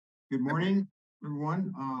Good morning,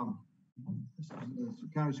 everyone. This is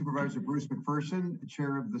County Supervisor Bruce McPherson,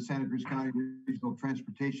 Chair of the Santa Cruz County Regional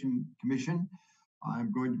Transportation Commission.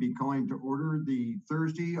 I'm going to be calling to order the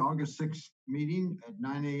Thursday, August 6th meeting at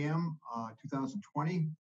 9 a.m. 2020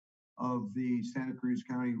 of the Santa Cruz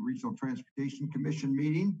County Regional Transportation Commission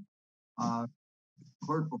meeting.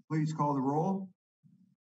 Clerk will please call the roll.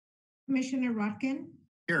 Commissioner Rotkin.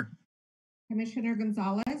 Here. Commissioner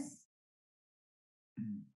Gonzalez.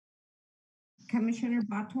 Commissioner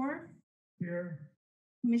Bator. Here.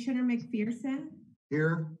 Commissioner McPherson.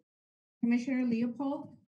 Here. Commissioner Leopold.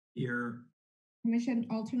 Here. Commission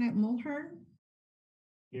Alternate Mulher.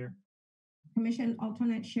 Here. Commission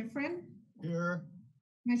Alternate Schifrin. Here.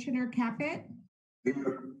 Commissioner Caput.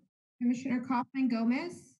 Here. Commissioner Kaufman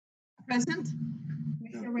Gomez. Present.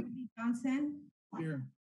 Commissioner Randy Johnson. Here.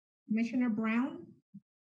 Commissioner Brown.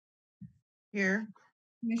 Here.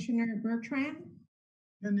 Commissioner Bertrand.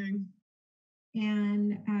 Pending.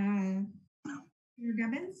 And Commissioner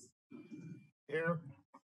Gibbons. Here.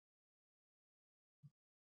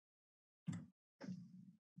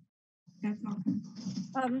 That's all.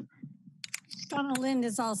 Donna Lind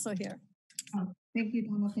is also here. Oh, thank you,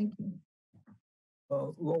 Donna. Thank you.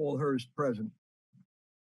 Lowell Hurst present.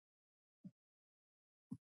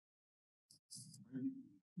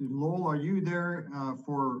 Lowell, are you there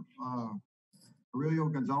for Aurelio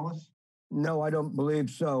Gonzalez? No, I don't believe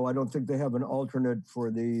so. I don't think they have an alternate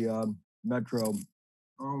for the Metro.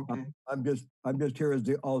 Oh, okay. I'm just here as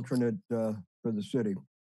the alternate for the city.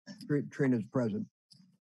 Trina's present.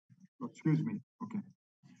 Oh, excuse me. Okay.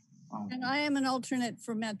 And I am an alternate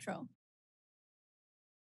for Metro,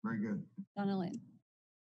 Very good. Donna Lind.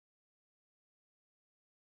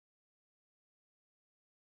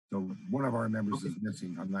 So one of our members is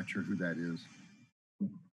missing. I'm not sure who that is.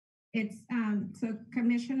 It's so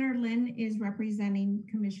Commissioner Lynn is representing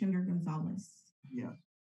Commissioner Gonzalez. Yes.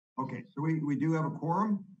 Okay, so we do have a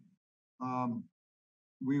quorum.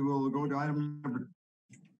 We will go to item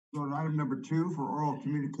number 2 for oral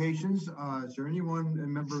communications. Is there anyone, a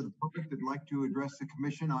member of the public, that'd like to address the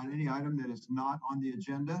commission on any item that is not on the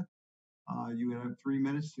agenda? You have 3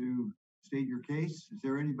 minutes to state your case. Is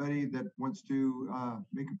there anybody that wants to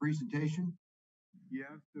make a presentation?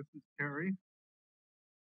 Yes, this is Terry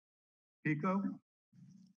Pico.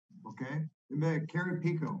 Okay, Carrie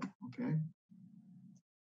Pico. Okay.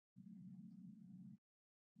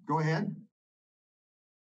 Go ahead.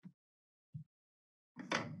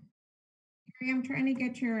 Carrie, I'm trying to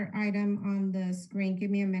get your item on the screen.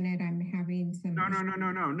 Give me a minute. I'm having some.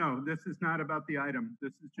 No. This is not about the item.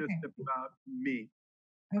 This is just about me.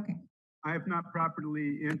 Okay. I have not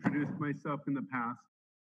properly introduced myself in the past.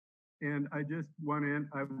 And I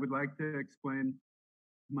would like to explain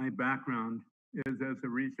my background is as a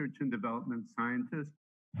research and development scientist.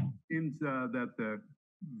 Seems that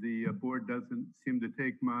the board doesn't seem to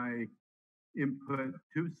take my input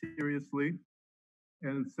too seriously.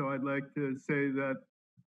 And so I'd like to say that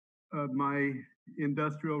my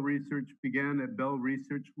industrial research began at Bell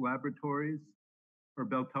Research Laboratories, or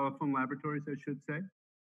Bell Telephone Laboratories, I should say,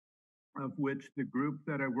 of which the group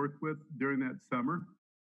that I worked with during that summer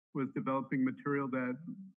was developing material that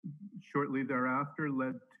shortly thereafter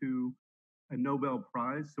led to a Nobel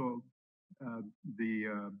Prize, so the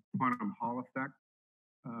quantum Hall effect,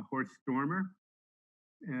 Horst Stormer.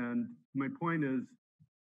 And my point is,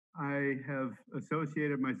 I have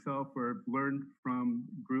associated myself or learned from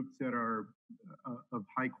groups that are of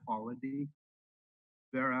high quality.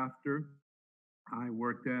 Thereafter, I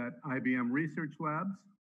worked at IBM Research Labs,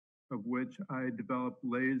 of which I developed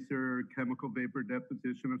laser chemical vapor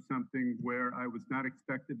deposition of something where I was not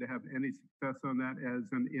expected to have any success on that as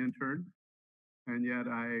an intern. And yet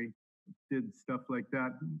I did stuff like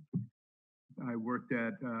that. I worked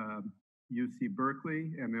at UC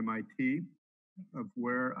Berkeley and MIT, of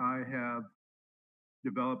where I have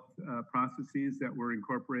developed processes that were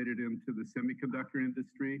incorporated into the semiconductor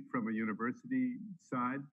industry from a university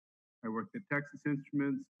side. I worked at Texas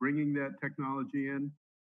Instruments, bringing that technology in.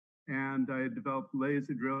 And I developed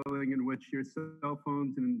laser drilling in which your cell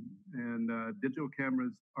phones and digital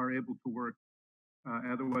cameras are able to work.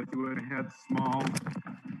 Otherwise, you would have had small,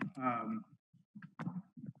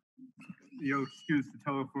 excuse the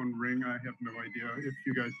telephone ring. I have no idea if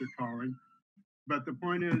you guys are calling. But the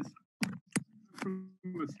point is, from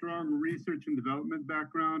a strong research and development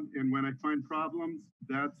background, and when I find problems,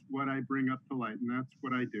 that's what I bring up to light, and that's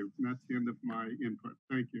what I do. And that's the end of my input.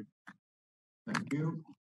 Thank you. Thank you.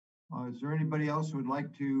 Is there anybody else who would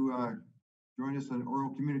like to join us on oral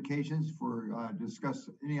communications for discuss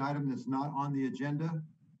any item that's not on the agenda?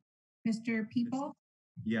 Mr. People?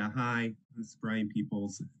 Yeah, hi, this is Brian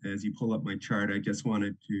Peoples. As you pull up my chart, I just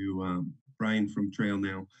wanted to, Brian from Trail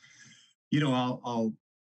Now. You know,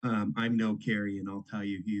 I'm no Carrie, and I'll tell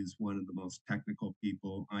you, he is one of the most technical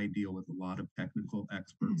people. I deal with a lot of technical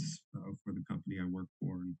experts for the company I work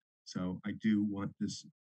for. And so I do want to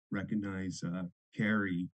recognize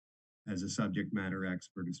Carrie as a subject matter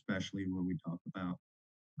expert, especially when we talk about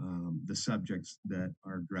the subjects that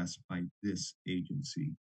are addressed by this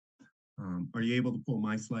agency. Are you able to pull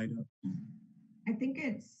my slide up? I think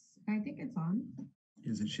it's on.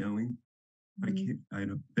 Is it showing? I can't, I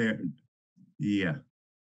don't, there, yeah.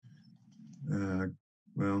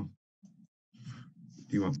 Well, do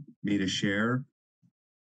you want me to share?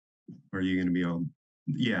 Or are you gonna be on?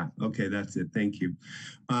 Yeah, okay, that's it, thank you.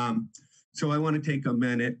 So I wanna take a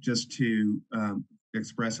minute just to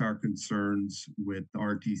express our concerns with the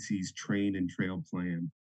RTC's train and trail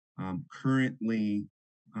plan. Currently,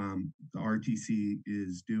 the RTC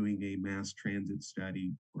is doing a mass transit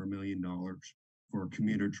study for $1 million for a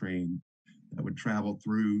commuter train that would travel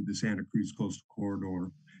through the Santa Cruz Coastal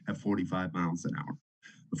Corridor at 45 miles an hour.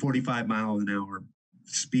 The 45 mile an hour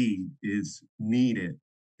speed is needed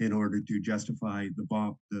in order to justify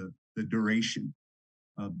the duration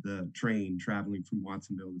of the train traveling from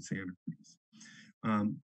Watsonville to Santa Cruz.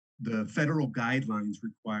 The federal guidelines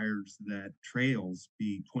requires that trails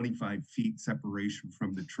be 25 feet separation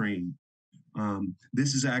from the train.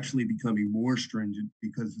 This is actually becoming more stringent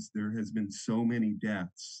because there has been so many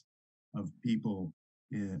deaths of people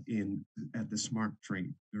at the SMART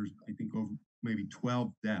train. There's, I think, over maybe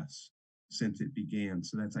 12 deaths since it began.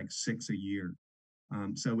 So that's like 6 a year.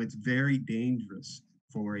 So it's very dangerous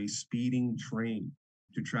for a speeding train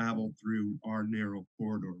to travel through our narrow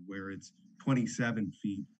corridor where it's 27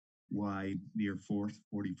 feet wide near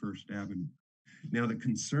 41st Avenue. Now, the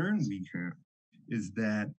concern we have is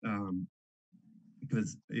that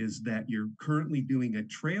you're currently doing a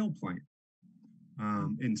trail plan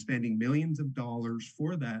and spending millions of dollars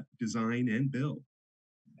for that design and build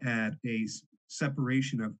at a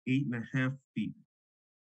separation of 8.5 feet.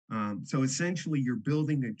 So essentially you're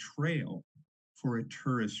building a trail for a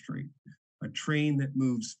tourist train, a train that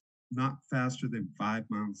moves not faster than 5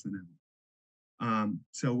 miles an hour.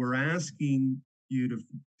 So we're asking you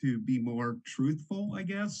to be more truthful, I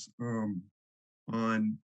guess,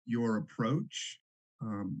 on your approach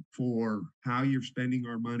for how you're spending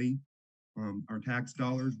our money, our tax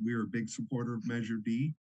dollars. We're a big supporter of Measure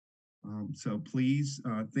D. So please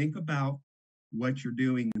think about what you're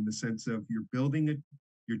doing in the sense of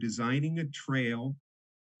you're designing a trail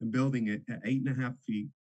and building it at 8.5 feet,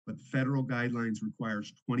 but the federal guidelines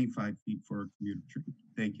requires 25 feet for a commuter train.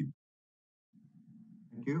 Thank you.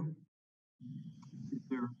 Thank you. Is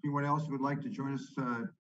there anyone else who would like to join us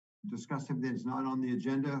discuss something that's not on the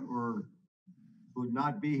agenda or would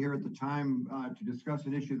not be here at the time to discuss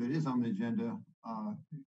an issue that is on the agenda?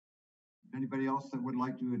 Anybody else that would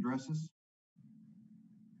like to address this?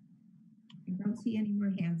 I don't see any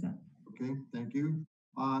more hands up. Okay, thank you.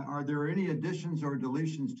 Are there any additions or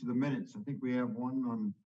deletions to the minutes? I think we have one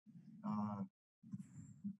on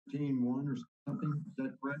 13.1 or something. Is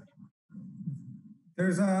that correct?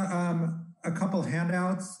 There's a couple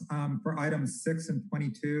handouts for items 6 and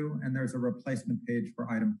 22, and there's a replacement page for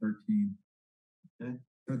item 13. Okay.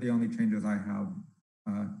 Those are the only changes I have,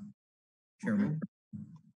 Chairman. Okay.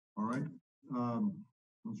 All right.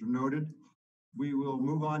 Those are noted. We will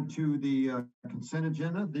move on to the consent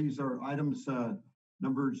agenda. These are items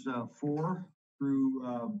numbers 4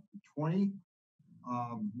 through 20.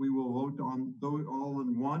 We will vote on those all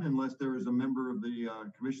in one unless there is a member of the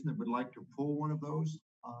commission that would like to pull one of those.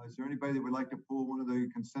 Is there anybody that would like to pull one of the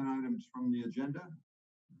consent items from the agenda?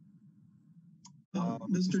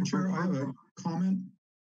 Mr. Chair, I have a comment.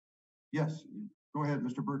 Yes, go ahead,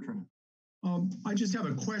 Mr. Bertrand. I just have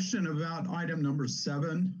a question about item number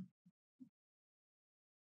 7.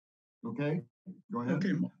 Okay, go ahead.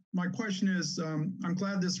 Okay, my question is, I'm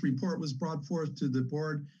glad this report was brought forth to the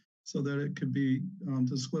board so that it could be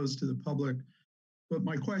disclosed to the public. But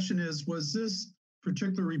my question is, was this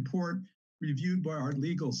particular report reviewed by our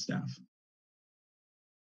legal staff?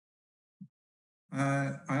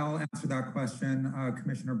 I'll answer that question,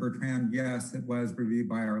 Commissioner Bertrand. Yes, it was reviewed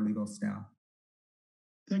by our legal staff.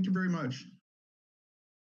 Thank you very much.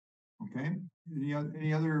 Okay,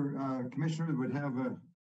 any other commissioner would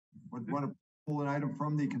want to pull an item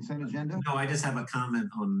from the consent agenda? No, I just have a comment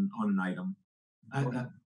on an item.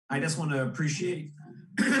 I just want to appreciate,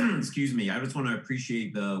 excuse me, I just want to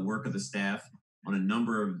appreciate the work of the staff on a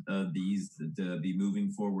number of these to be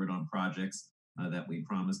moving forward on projects that we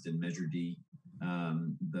promised in Measure D.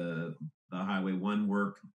 The Highway 1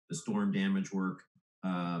 work, the storm damage work,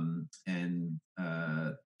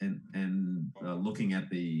 looking at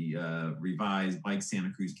the revised Bike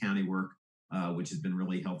Santa Cruz County work, which has been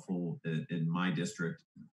really helpful in my district.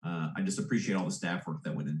 I just appreciate all the staff work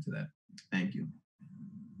that went into that. Thank you.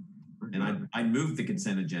 And I moved the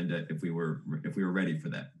consent agenda if we were ready for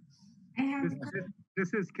that.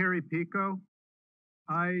 This is Kerry Pico.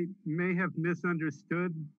 I may have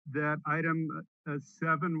misunderstood that item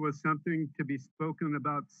 7 was something to be spoken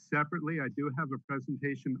about separately. I do have a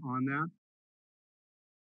presentation on that.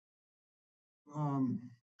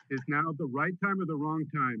 Is now the right time or the wrong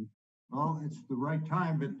time? Well, it's the right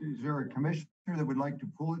time, but is there a commissioner that would like to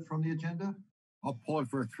pull it from the agenda? I'll pull it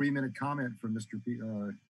for a 3-minute comment from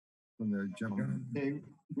from the gentleman. Okay,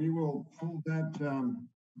 we will pull that.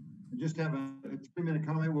 Just have a 3-minute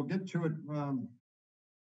comment. We'll get to it.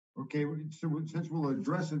 Okay, so since we'll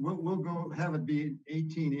address it, we'll go have it be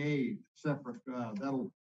 18A separate.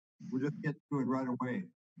 We'll just get to it right away.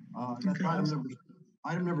 That's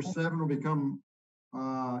item number 7 will become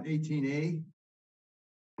 18A.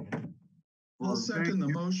 I'll second the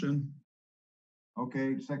motion.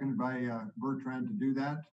 Okay, seconded by Bertrand to do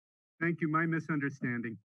that. Thank you, my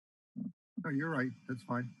misunderstanding. No, you're right, that's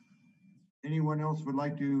fine. Anyone else would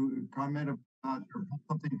like to comment about or pull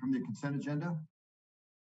something from the consent agenda?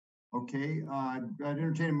 Okay, I'd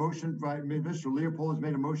entertain a motion by Mr. Leopold has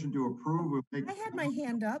made a motion to approve. I had my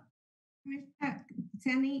hand up.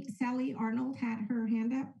 Sally Arnold had her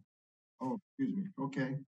hand up. Oh, excuse me.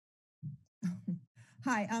 Okay.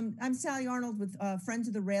 Hi, I'm Sally Arnold with Friends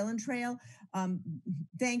of the Rail and Trail.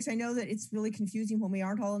 Thanks. I know that it's really confusing when we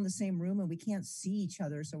aren't all in the same room and we can't see each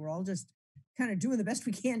other. So we're all just kind of doing the best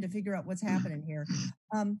we can to figure out what's happening here.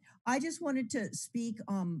 I just wanted to speak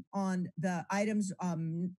on the items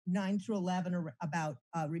 9 through 11 about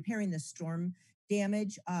repairing the storm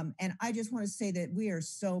damage. And I just want to say that we are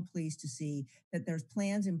so pleased to see that there's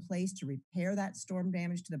plans in place to repair that storm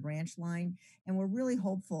damage to the branch line. And we're really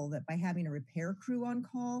hopeful that by having a repair crew on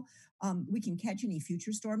call, we can catch any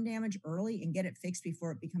future storm damage early and get it fixed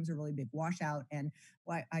before it becomes a really big washout. And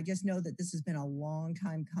I just know that this has been a long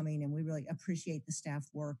time coming and we really appreciate the staff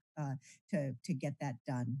work to get that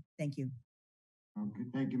done. Thank you. Okay,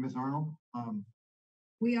 thank you, Ms. Arnold.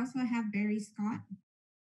 We also have Barry Scott.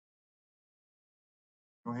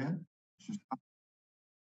 Go ahead.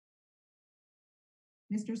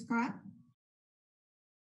 Mr. Scott?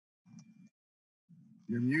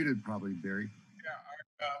 You're muted probably, Barry.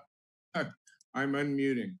 Yeah, I'm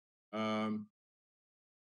unmuting. Am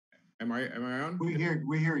I on? We hear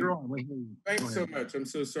you. Thanks so much. I'm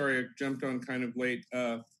so sorry I jumped on kind of late.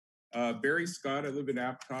 Barry Scott, I live in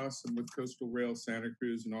Aptos. I'm with Coastal Rail Santa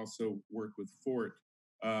Cruz and also work with Fort.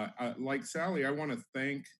 Like Sally, I want to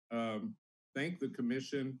thank the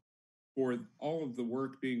commission for all of the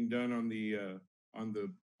work being done on the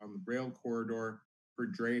rail corridor for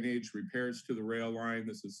drainage, repairs to the rail line.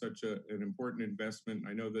 This is such an important investment.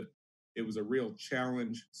 I know that it was a real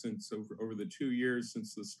challenge since over the 2 years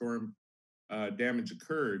since the storm damage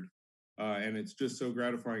occurred. And it's just so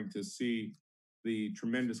gratifying to see the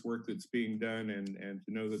tremendous work that's being done and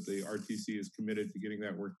to know that the RTC is committed to getting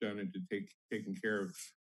that work done and to taking care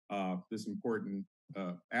of this important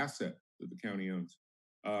asset that the county owns.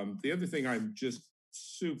 The other thing I'm just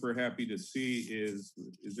super happy to see is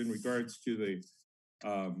in regards to the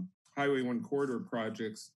Highway 1 corridor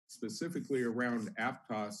projects, specifically around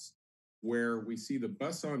Aptos, where we see the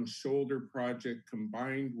bus on shoulder project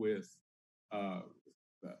combined with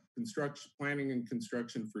planning and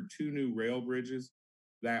construction for 2 new rail bridges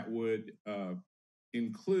that would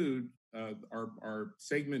include our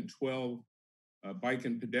segment 12 bike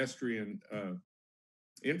and pedestrian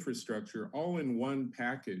infrastructure all in one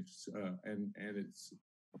package. And it's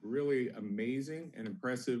really amazing and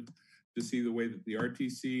impressive to see the way that the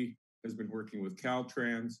RTC has been working with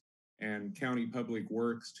Caltrans and County Public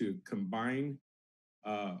Works to combine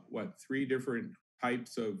 3 different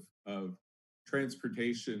types of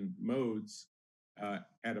transportation modes at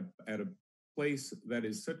a place that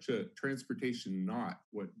is such a transportation knot,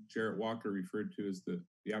 what Jarrett Walker referred to as the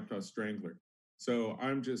Aptos Strangler. So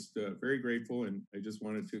I'm just very grateful, and I just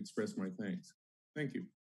wanted to express my thanks. Thank you.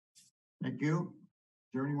 Thank you.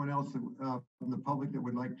 Is there anyone else from the public that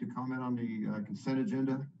would like to comment on the consent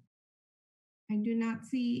agenda? I do not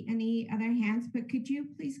see any other hands, but could you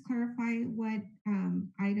please clarify what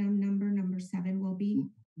item number 7 will be?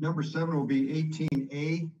 Number 7 will be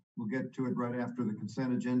 18A. We'll get to it right after the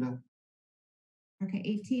consent agenda. Okay,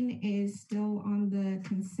 18 is still on the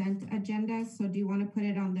consent agenda. So do you want to put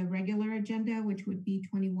it on the regular agenda, which would be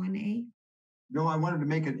 21A? No, I wanted to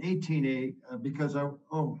make it 18A because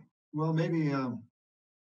maybe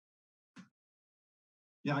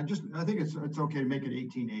Yeah, I think it's okay to make it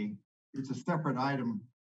 18A. It's a separate item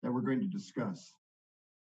that we're going to discuss.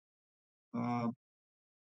 I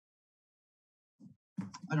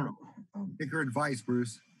don't know. Take your advice,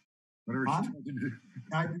 Bruce. Whatever Huh? she tells you to do.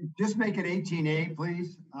 Just make it 18A,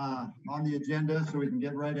 please, on the agenda so we can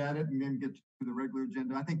get right at it and then get to the regular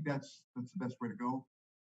agenda. I think that's the best way to go.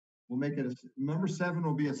 We'll make it number 7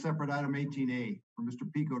 will be a separate item 18A for Mr.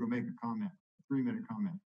 Pico to make a comment, a 3-minute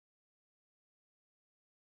comment.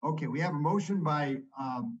 Okay, we have a motion by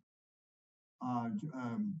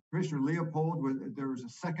Commissioner Leopold. There was a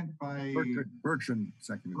second by Bertrand,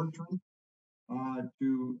 seconded. Bertrand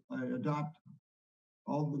to adopt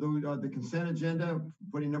all of those, the consent agenda,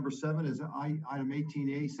 putting number 7 as item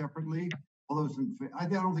 18A separately. All those I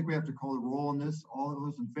don't think we have to call the roll on this. All of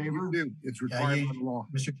those in favor? You do. It's required by law.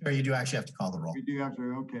 Mr. Chair, you do actually have to call the roll. We do have to,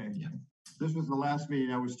 okay. Yeah. This was the last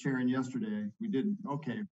meeting I was chairing yesterday. We didn't,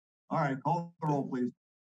 okay. All right, call the roll, please.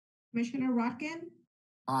 Commissioner Rotkin,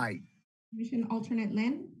 Aye. Commissioner Alternate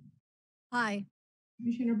Lynn, Aye.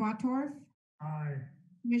 Commissioner Botorff, Aye.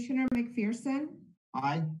 Commissioner McPherson,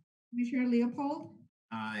 Aye. Commissioner Leopold,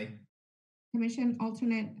 Aye. Commission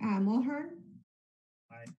Alternate Mulhern,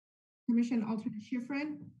 Aye. Commission Alternate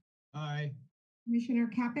Schifrin, Aye. Commissioner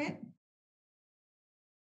Caput,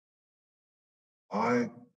 Aye.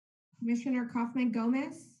 Commissioner Kaufman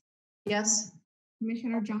Gomez, Yes.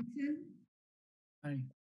 Commissioner Johnson, Aye.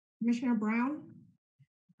 Commissioner Brown,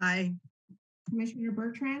 Aye. Commissioner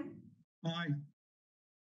Bertrand. Aye.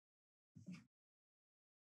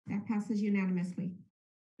 That passes unanimously.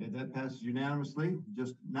 Okay, that passes unanimously.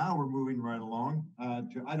 Just now we're moving right along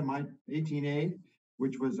to item 18A,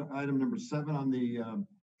 which was item number 7 on the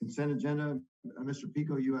consent agenda. Mr.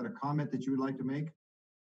 Pico, you had a comment that you would like to make?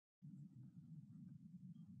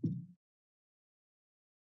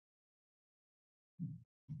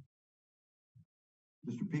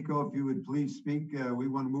 Mr. Pico, if you would please speak, we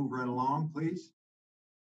want to move right along, please.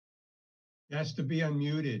 He has to be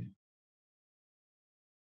unmuted.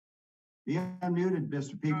 Be unmuted,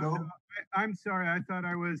 Mr. Pico. I'm sorry. I thought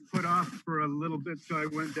I was put off for a little bit, so I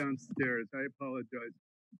went downstairs. I apologize.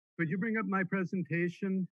 Could you bring up my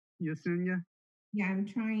presentation, Yesenia? Yeah, I'm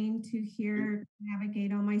trying to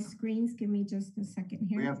navigate on my screens. Give me just a second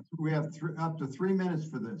here. We have up to 3 minutes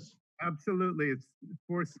for this. Absolutely. It's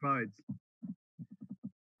 4 slides.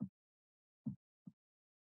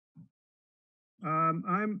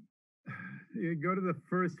 You go to the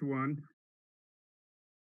first one.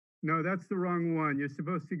 No, that's the wrong one. You're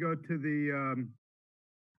supposed to go to the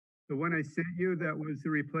one I sent you that was the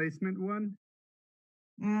replacement one.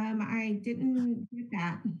 I didn't get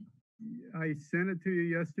that. I sent it to you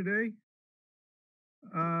yesterday.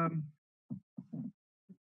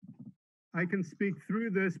 I can speak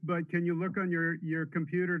through this, but can you look on your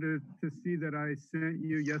computer to see that I sent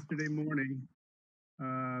you yesterday morning?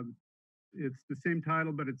 It's the same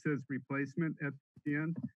title, but it says replacement at the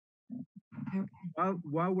end. Okay.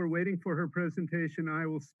 While we're waiting for her presentation, I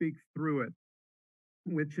will speak through it,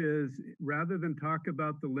 which is rather than talk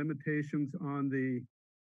about the limitations on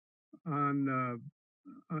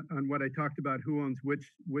what I talked about, who owns which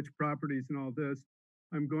properties and all this,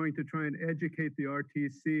 I'm going to try and educate the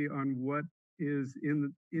RTC on what is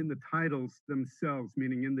in the titles themselves,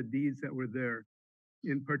 meaning in the deeds that were there.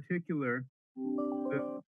 In particular,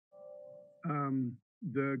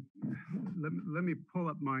 let me pull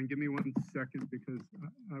up mine. Give me 1 second because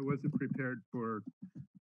I wasn't prepared for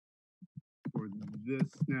this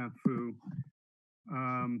snafu.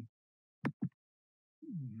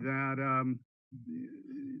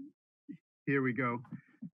 Here we go.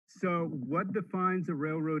 So what defines a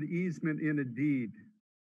railroad easement in a deed?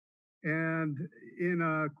 And in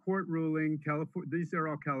a court ruling, these are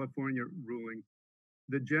all California rulings.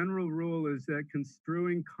 The general rule is that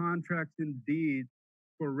construing contracts and deeds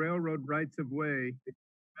for railroad rights of way,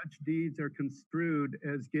 such deeds are construed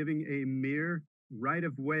as giving a mere right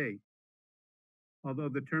of way, although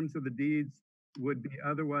the terms of the deeds would be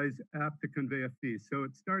otherwise apt to convey a fee. So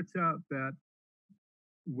it starts out that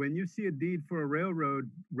when you see a deed for a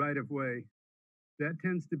railroad right of way, that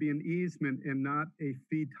tends to be an easement and not a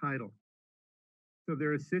fee title. So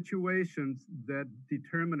there are situations that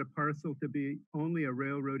determine a parcel to be only a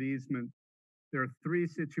railroad easement. There are 3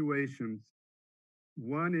 situations.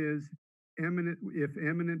 One is if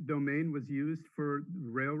eminent domain was used for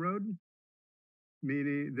railroad,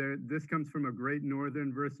 meaning this comes from a Great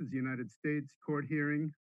Northern versus United States court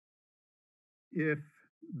hearing. If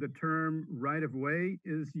the term right of way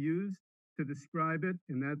is used to describe it,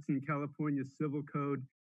 and that's in California Civil Code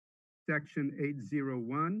section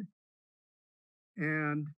 801.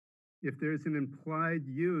 And if there's an implied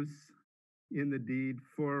use in the deed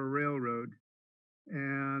for a railroad.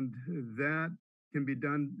 And that can be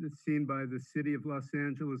seen by the City of Los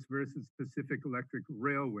Angeles versus Pacific Electric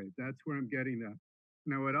Railway. That's where I'm getting that.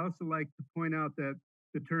 And I would also like to point out that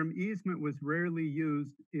the term easement was rarely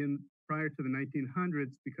used prior to the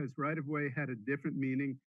 1900s because right-of-way had a different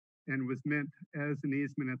meaning and was meant as an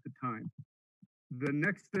easement at the time. The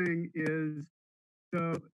next thing is,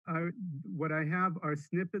 what I have are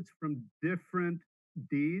snippets from different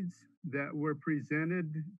deeds that were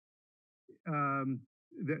presented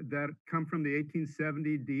that come from the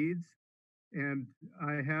 1870 deeds. And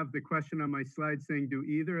I have the question on my slide saying, do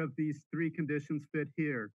either of these three conditions fit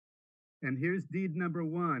here? And here's deed number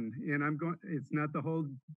 1, and it's not the whole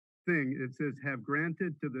thing. It says, have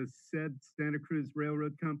granted to the said Santa Cruz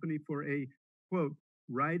Railroad Company for a, quote,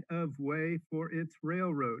 right of way for its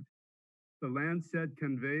railroad. The land said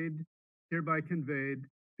hereby conveyed,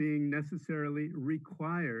 being necessarily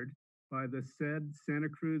required by the said Santa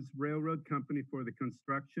Cruz Railroad Company for the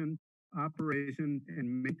construction, operation,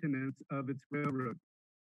 and maintenance of its railroad.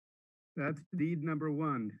 That's deed number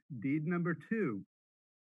 1. Deed number 2, ...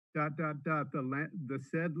 The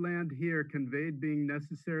said land here conveyed being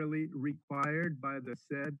necessarily required by the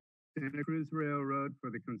said Santa Cruz Railroad for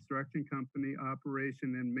the construction company,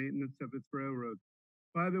 operation, and maintenance of its railroad.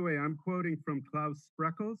 By the way, I'm quoting from Klaus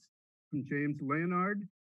Spreckels, from James Leonard,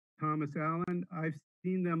 Thomas Allen. I've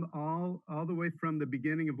seen them all the way from the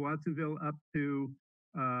beginning of Watsonville up to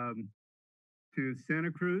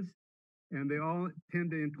Santa Cruz, and they all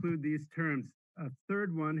tend to include these terms. A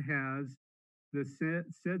third one has the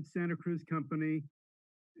said Santa Cruz Company,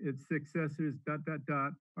 its successors, ...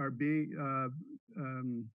 are being,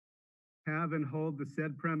 have and hold the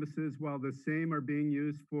said premises while the same are being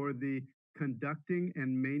used for the conducting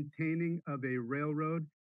and maintaining of a railroad,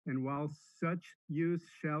 and while such use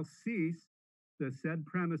shall cease, the said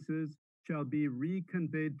premises shall be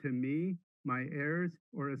reconveyed to me, my heirs,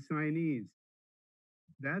 or assignees.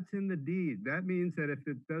 That's in the deed. That means that if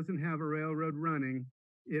it doesn't have a railroad running,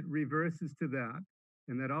 it reverses to that.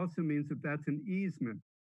 And that also means that that's an easement.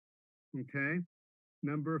 Okay?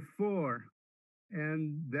 Number 4,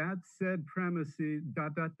 and that said premises, ...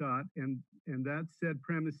 and that said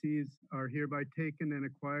premises are hereby taken and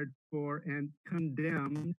acquired for and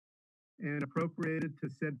condemned and appropriated to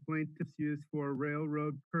said plaintiff's use for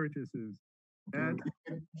railroad purchases.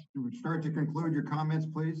 Start to conclude your comments,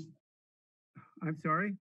 please. I'm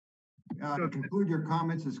sorry? Conclude your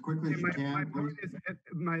comments as quickly as you can, please.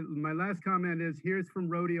 My last comment is, here's from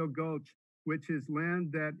Rodeo Gulch, which is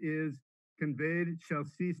land that is conveyed, shall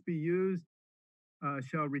cease be used,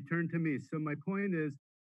 shall return to me. So my point is,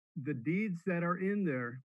 the deeds that are in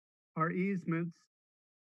there are easements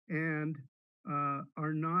and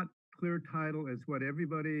are not clear title as what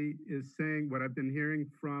everybody is saying, what I've been hearing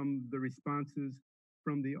from the responses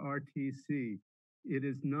from the RTC. It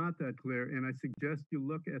is not that clear, and I suggest you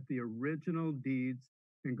look at the original deeds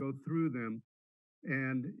and go through them.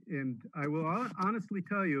 And I will honestly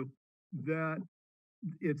tell you that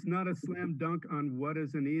it's not a slam dunk on what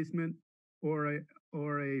is an easement or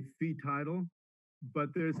a fee title,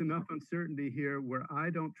 but there's enough uncertainty here where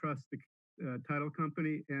I don't trust the title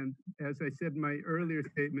company. And as I said in my earlier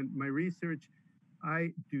statement, my research,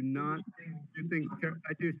 I do not do things.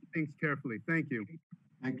 I do things carefully. Thank you.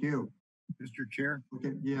 Thank you. Mr. Chair?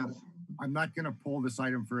 Okay, yes. I'm not going to pull this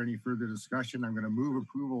item for any further discussion. I'm going to move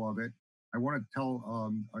approval of it. I want to tell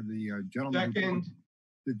the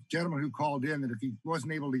gentleman who called in that if he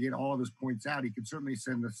wasn't able to get all of his points out, he could certainly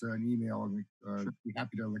send us an email, and we'd be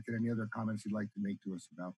happy to look at any other comments he'd like to make to us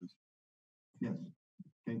about this. Yes.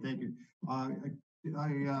 Okay, thank you.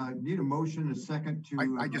 I need a motion, a second to...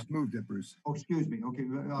 I just moved it, Bruce. Oh, excuse me. Okay,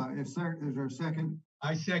 is there a second?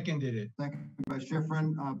 I seconded it. Second by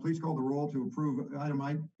Schifrin. Please call the roll to approve item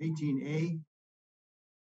 18A.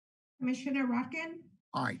 Commissioner Rotkin?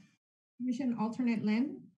 Aye. Commissioner Alternate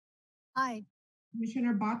Lynn? Aye.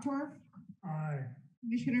 Commissioner Botorff? Aye.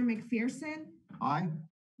 Commissioner McPherson? Aye.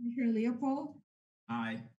 Commissioner Leopold?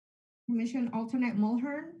 Aye. Commissioner Alternate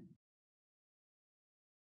Mulhern?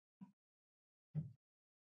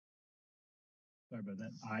 Sorry about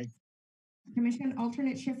that. Aye. Commissioner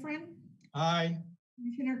Alternate Schifrin? Aye.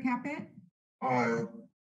 Commissioner Caput? Aye.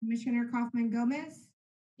 Commissioner Kaufman Gomez?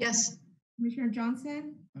 Yes. Commissioner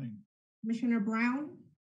Johnson? Aye. Commissioner Brown?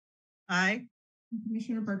 Aye. And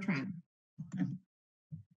Commissioner Bertrand?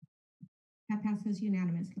 That passes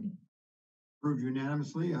unanimously. Approved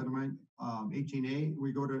unanimously. Item 18A.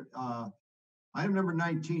 We go to item number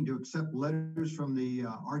 19, to accept letters from the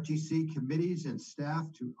RTC committees and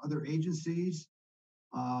staff to other agencies.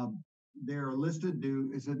 They're listed.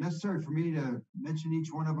 Is it necessary for me to mention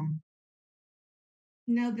each one of them?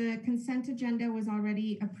 No, the consent agenda was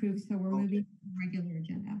already approved, so we're moving to the regular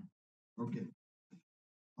agenda. Okay.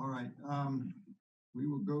 All right. We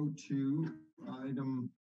will go to item,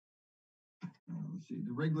 let's see,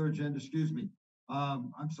 the regular agenda, excuse me.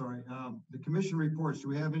 I'm sorry, the commission reports. Do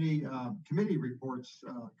we have any committee reports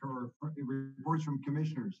or reports from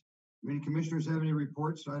commissioners? Do any commissioners have any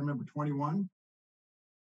reports? Item number 21.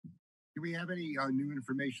 Do we have any new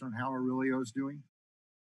information on how Aurelio is doing?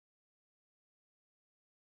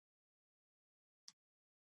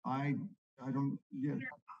 I don't, yeah,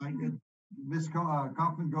 I get Ms.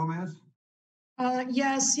 Kaufman Gomez.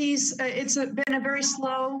 Yes, it's been a very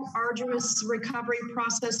slow, arduous recovery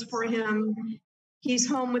process for him. He's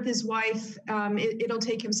home with his wife. It'll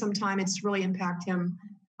take him some time. It's really impact him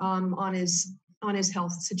on his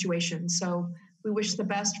health situation. So we wish the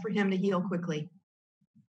best for him to heal quickly.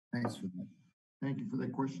 Thanks for that. Thank you for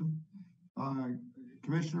that question.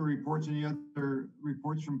 Commissioner reports. Any other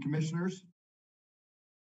reports from commissioners?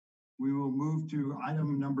 We will move to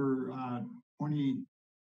item number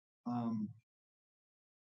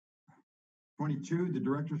 22, the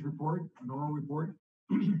director's report, an oral report.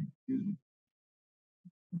 Excuse me.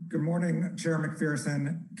 Good morning, Chair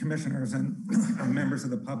McPherson, commissioners, and members of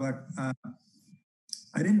the public. I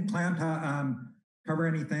didn't plan to cover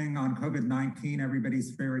anything on COVID-19,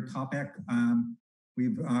 everybody's favorite topic.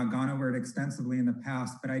 We've gone over it extensively in the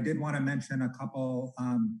past, but I did want to mention a couple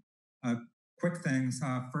quick things.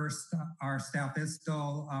 First, our staff is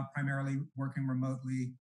still primarily working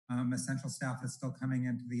remotely. Essential staff is still coming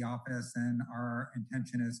into the office, and our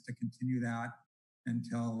intention is to continue that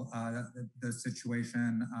until the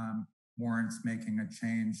situation warrants making a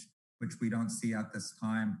change, which we don't see at this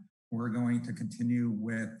time. We're going to continue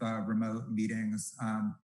with remote meetings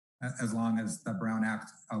as long as the Brown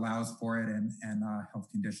Act allows for it and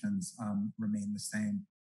health conditions remain the same.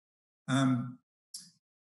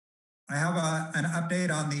 I have an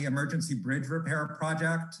update on the emergency bridge repair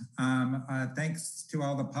project. Thanks to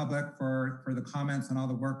all the public for the comments and all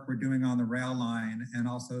the work we're doing on the rail line, and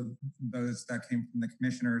also those that came from the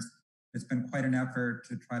commissioners. It's been quite an effort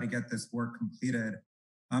to try to get this work completed.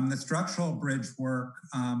 The structural bridge work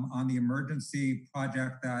on the emergency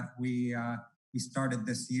project that we started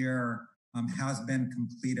this year has been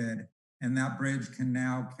completed. And that bridge can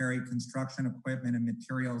now carry construction equipment and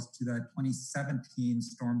materials to the 2017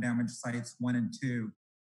 storm damage sites 1 and 2,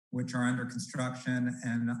 which are under construction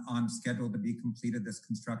and on schedule to be completed this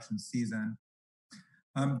construction season.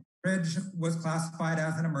 Bridge was classified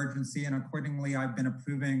as an emergency, and accordingly, I've been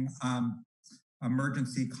approving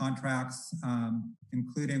emergency contracts,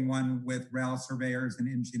 including one with rail surveyors and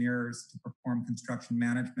engineers to perform construction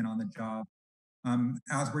management on the job.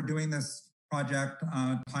 As we're doing this project,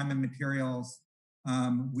 time and materials,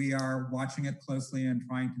 we are watching it closely and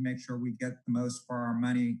trying to make sure we get the most for our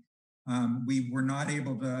money. We were not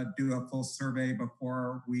able to do a full survey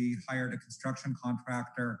before we hired a construction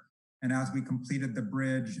contractor. And as we completed the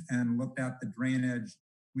bridge and looked at the drainage,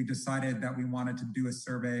 we decided that we wanted to do a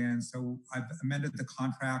survey. And so I've amended the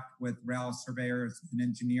contract with rail surveyors and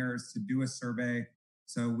engineers to do a survey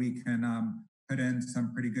so we can put in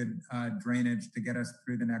some pretty good drainage to get us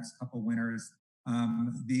through the next couple winters.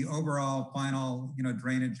 The overall final,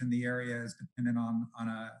 drainage in the area is dependent on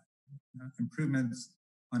improvements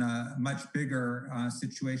on a much bigger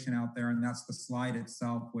situation out there, and that's the slide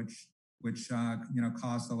itself, which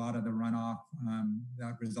caused a lot of the runoff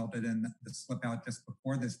that resulted in the slip out just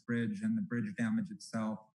before this bridge and the bridge damage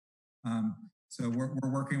itself. So we're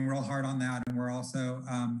working real hard on that, and we're also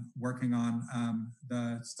working on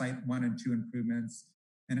the site 1 and 2 improvements.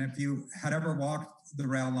 And if you had ever walked the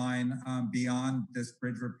rail line beyond this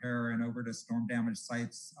bridge repair and over to storm damage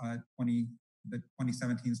sites, the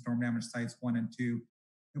 2017 storm damage sites 1 and 2,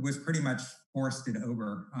 it was pretty much forested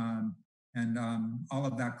over. And all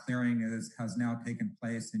of that clearing has now taken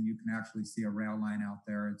place, and you can actually see a rail line out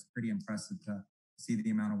there. It's pretty impressive to see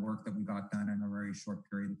the amount of work that we got done in a very short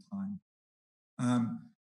period of time.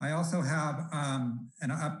 I also have an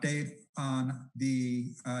update on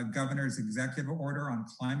the governor's executive order on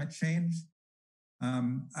climate change.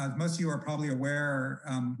 As most of you are probably aware,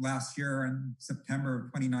 last year in September of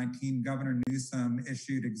 2019, Governor Newsom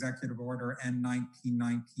issued Executive Order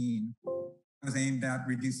N1919. It was aimed at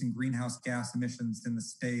reducing greenhouse gas emissions in the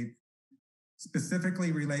state.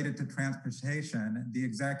 Specifically related to transportation, the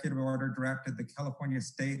executive order directed the California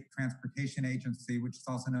State Transportation Agency, which is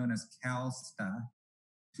also known as CalSTA,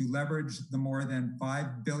 to leverage the more than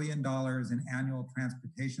 $5 billion in annual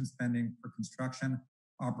transportation spending for construction,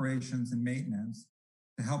 operations, and maintenance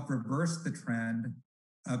to help reverse the trend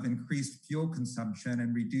of increased fuel consumption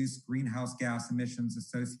and reduced greenhouse gas emissions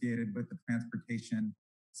associated with the transportation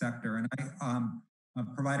sector. And I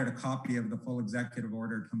provided a copy of the full executive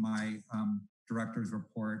order to my director's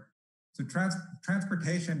report. So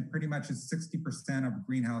transportation pretty much is 60% of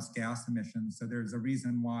greenhouse gas emissions. So there's a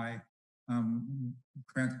reason why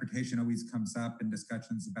transportation always comes up in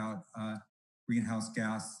discussions about greenhouse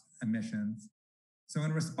gas emissions. So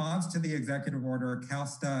in response to the executive order,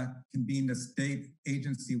 CalSTA convened a state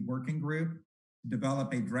agency working group to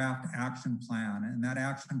develop a draft action plan. And that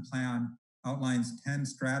action plan outlines 10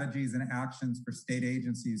 strategies and actions for state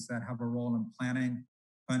agencies that have a role in planning,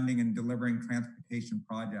 funding, and delivering transportation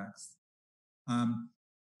projects.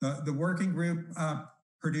 The working group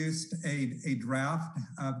produced a draft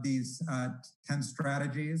of these 10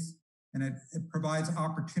 strategies, and it provides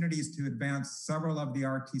opportunities to advance several of the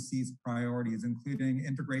RTC's priorities, including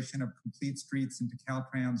integration of complete streets into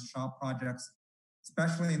Caltrans SHOP projects,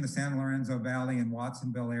 especially in the San Lorenzo Valley and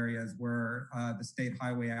Watsonville areas where the state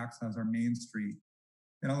highway acts as our main street.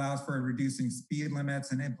 It allows for reducing speed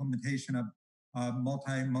limits and implementation of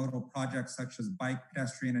multimodal projects such as bike,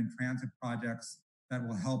 pedestrian, and transit projects that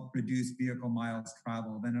will help reduce vehicle miles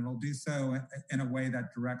traveled. And it'll do so in a way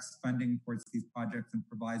that directs funding towards these projects and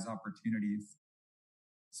provides opportunities.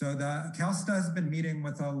 So the CalSTA has been meeting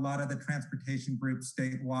with a lot of the transportation groups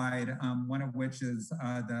statewide, one of which is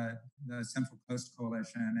the Central Coast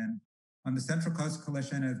Coalition. And the Central Coast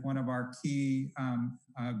Coalition is one of our key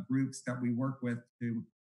groups that we work with to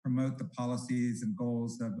promote the policies and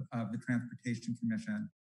goals of the Transportation Commission.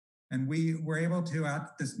 And we were able to,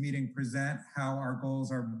 at this meeting, present how our goals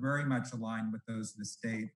are very much aligned with those of the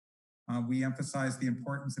state. We emphasize the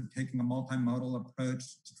importance of taking a multimodal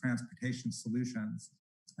approach to transportation solutions.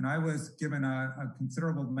 And I was given a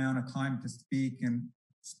considerable amount of time to speak and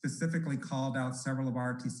specifically called out several of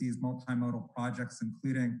RTC's multimodal projects,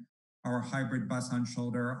 including our hybrid bus on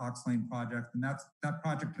shoulder Oxlane project. And that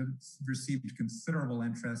project has received considerable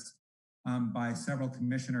interest by several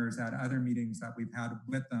commissioners at other meetings that we've had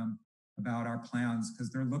with them about our plans, because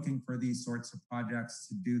they're looking for these sorts of projects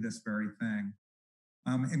to do this very thing.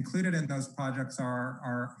 Included in those projects are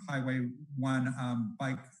our Highway 1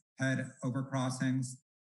 bike ped overcrossings.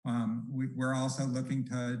 We're also looking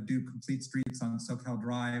to do complete streets on SoCal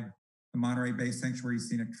Drive, the Monterey Bay Sanctuary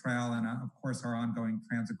Scenic Trail, and of course our ongoing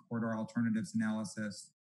transit corridor alternatives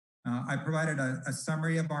analysis. I provided a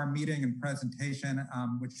summary of our meeting and presentation,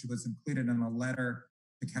 which was included in a letter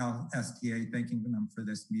to Cal STA thanking them for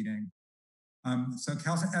this meeting. So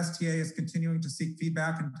Cal STA is continuing to seek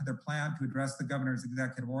feedback into their plan to address the governor's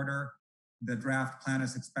executive order. The draft plan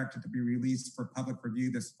is expected to be released for public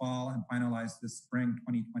review this fall and finalized this spring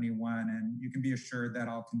 2021. And you can be assured that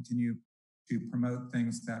I'll continue to promote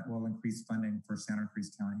things that will increase funding for Santa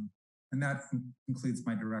Cruz County. And that concludes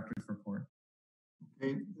my director's report.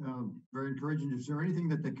 Okay, very encouraging. Is there anything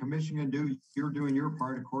that the commission can do? You're doing your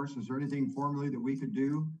part, of course. Is there anything formally that we could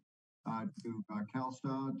do to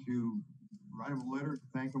CalSTA to write them a letter,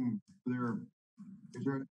 thank them for their,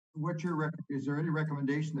 is there any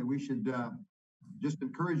recommendation that we should just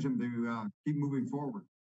encourage them to keep moving forward?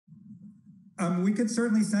 We could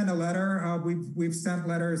certainly send a letter. We've sent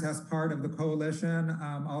letters as part of the coalition,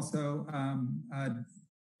 also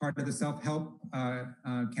part of the Self-Help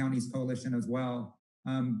Counties Coalition as well.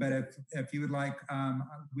 But if you would like,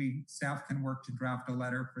 staff can work to draft a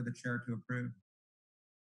letter for the chair to approve.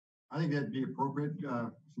 I think that'd be appropriate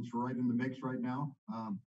since we're right in the mix right now.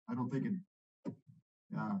 I don't think it.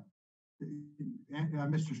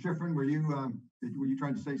 Mr. Schifrin, were you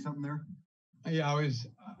trying to say something there? Yeah,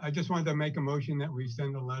 I just wanted to make a motion that we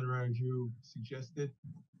send a letter as you suggested.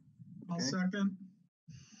 I'll second.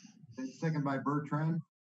 Second by Bertrand.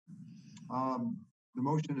 The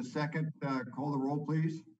motion is second. Call the roll,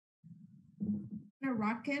 please. Commissioner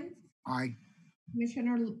Rotkin. Aye.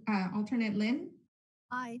 Commissioner Alternate Lynn.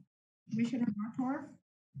 Aye. Commissioner Martorf.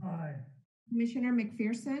 Aye. Commissioner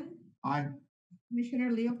McPherson. Aye.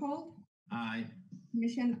 Commissioner Leopold. Aye.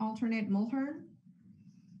 Commission Alternate Mulhern.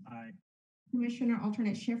 Aye. Commissioner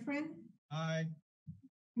Alternate Schifrin. Aye.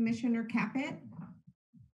 Commissioner Caput.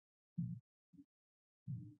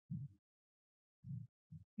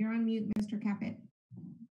 You're on mute, Mr. Caput.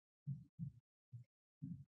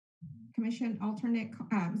 Commissioner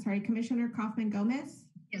Kaufman Gomez.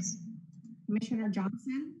 Yes. Commissioner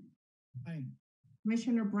Johnson. Aye.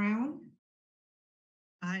 Commissioner Brown.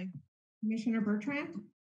 Aye. Commissioner Bertrand.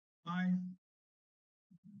 Aye.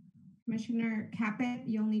 Commissioner Caput,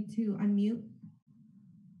 you'll need to unmute.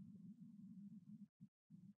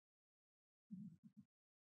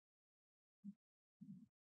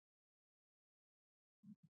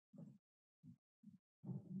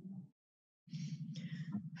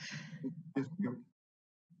 Yes, go.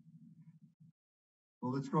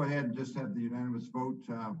 Well, let's go ahead and just have the unanimous vote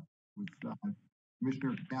with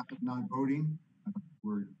Commissioner Caput not voting.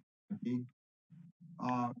 We're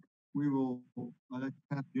we will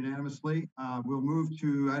pass unanimously. We'll move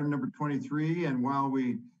to item number 23. And while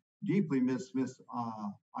we deeply miss Miss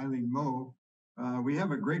Eileen Moe, we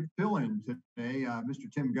have a great fill-in today.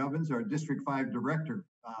 Mr. Tim Govens, our District 5 Director,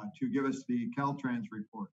 to give us the Caltrans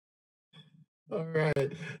report. All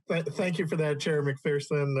right. Thank you for that, Chair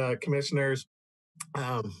McPherson, Commissioners.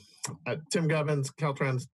 Tim Govens,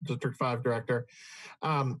 Caltrans District 5 Director.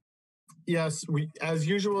 Yes, as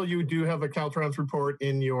usual, you do have a Caltrans report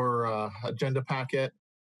in your agenda packet,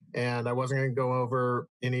 and I wasn't going to go over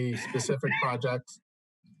any specific projects.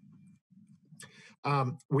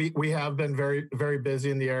 We have been very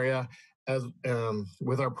busy in the area as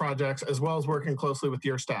with our projects, as well as working closely with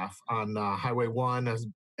your staff on Highway 1,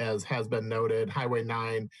 as has been noted, Highway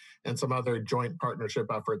 9, and some other joint partnership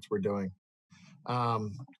efforts we're doing.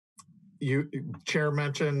 Chair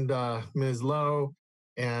mentioned Ms. Lowe,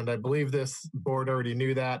 and I believe this board already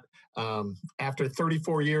knew that. After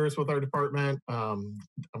 34 years with our department,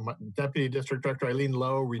 Deputy District Director Eileen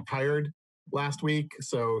Lowe retired last week.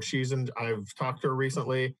 So I've talked to her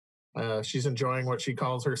recently. She's enjoying what she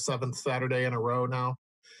calls her 7th Saturday in a row now.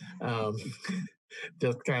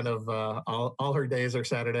 Just kind of all her days are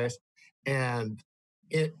Saturdays. And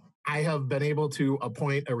I have been able to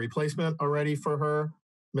appoint a replacement already for her.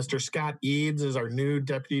 Mr. Scott Eads is our new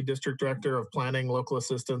Deputy District Director of Planning, Local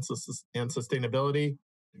Assistance, and Sustainability.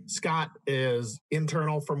 Scott is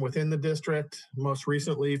internal from within the district. Most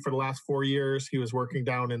recently, for the last 4 years, he was working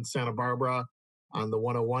down in Santa Barbara on the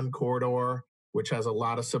 101 corridor, which has a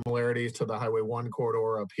lot of similarities to the Highway 1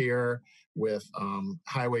 corridor up here, with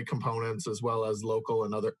highway components as well as local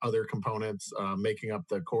and other components making up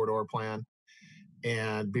the corridor plan.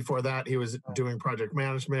 And before that, he was doing project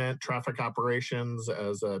management, traffic operations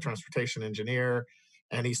as a transportation engineer.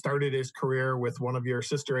 And he started his career with one of your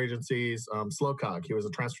sister agencies, SLOCOG. He was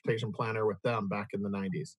a transportation planner with them back in the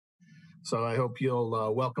 90s. So I hope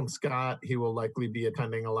you'll welcome Scott. He will likely be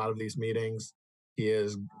attending a lot of these meetings. He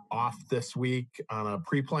is off this week on a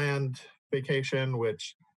pre-planned vacation,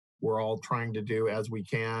 which we're all trying to do as we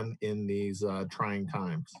can in these trying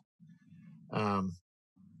times.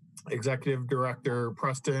 Executive Director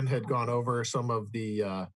Preston had gone over some of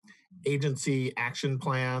the agency action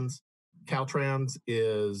plans. Caltrans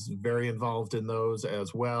is very involved in those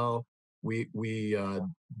as well. We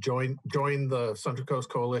joined the Central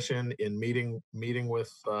Coast Coalition in meeting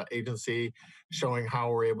with agency, showing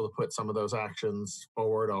how we're able to put some of those actions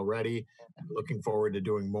forward already, and looking forward to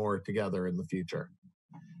doing more together in the future.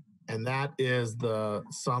 And that is the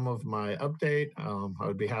sum of my update. I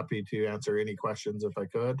would be happy to answer any questions if I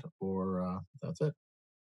could, or that's it.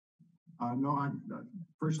 No,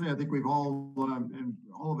 personally, I think we've all, and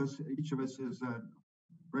all of us, each of us has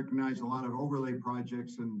recognized a lot of overlay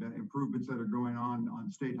projects and improvements that are going on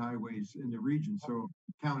state highways in the region, so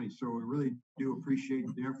counties. So we really do appreciate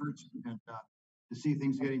the efforts, and to see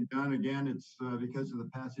things getting done. Again, it's because of the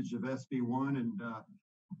passage of SB1 and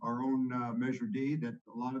our own Measure D that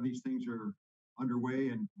a lot of these things are underway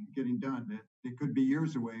and getting done. It could be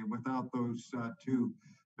years away without those two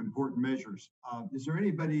important measures. Is there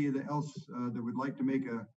anybody else that would like to make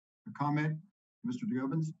a comment, Mr.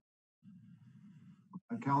 Govens?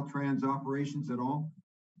 Caltrans operations at all?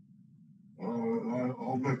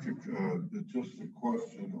 I'll make just a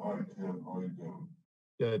question. Hi, Tim. How you doing?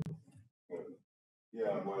 Good.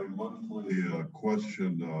 Yeah, my monthly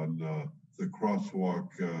question on the crosswalk,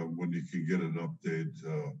 when you can get an update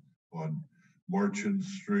on Marchand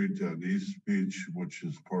Street and East Beach, which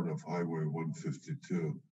is part of Highway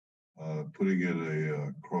 152, putting in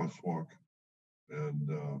a crosswalk and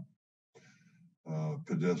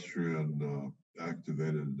pedestrian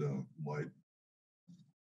activated light.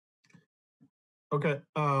 Okay.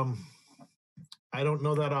 I don't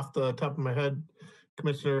know that off the top of my head,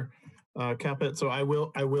 Commissioner Caput, so I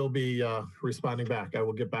will be responding back. I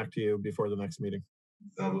will get back to you before the next meeting.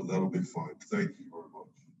 That'll be fine. Thank you very much.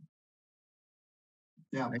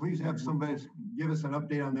 Yeah, please have somebody give us an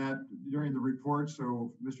update on that during the report,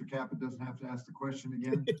 so Mr. Caput doesn't have to ask the question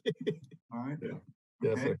again. All right.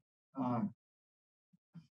 Yeah. Okay. Yes,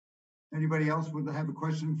 Anybody else would have a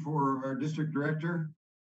question for our district director?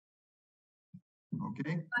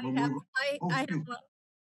 Okay. I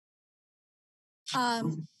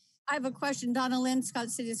have a question. Donna Lynn, Scott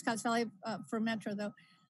City, Scotts Valley for Metro, though.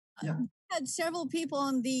 Yeah. Had several people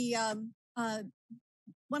on the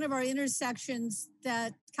one of our intersections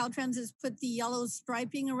that Caltrans has put the yellow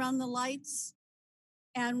striping around the lights.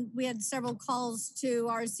 And we had several calls to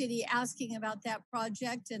our city asking about that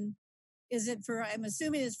project. And is it for, I'm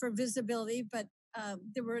assuming it's for visibility, but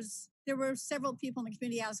there were several people in the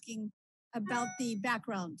community asking about the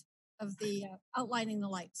background of the outlining the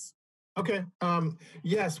lights. Okay.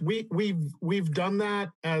 Yes, we've done that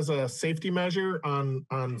as a safety measure on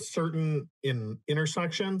certain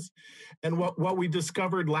intersections, and what we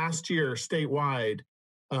discovered last year statewide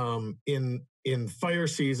in fire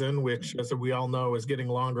season, which as we all know is getting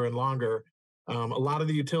longer and longer. A lot of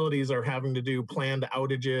the utilities are having to do planned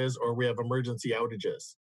outages, or we have emergency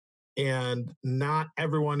outages. And not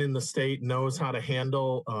everyone in the state knows how to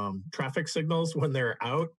handle traffic signals when they're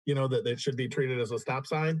out, that it should be treated as a stop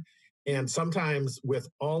sign. And sometimes with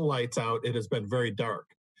all lights out, it has been very dark.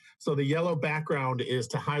 So the yellow background is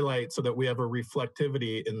to highlight so that we have a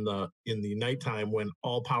reflectivity in the nighttime when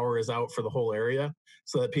all power is out for the whole area,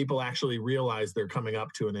 so that people actually realize they're coming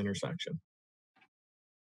up to an intersection.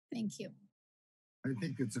 Thank you. I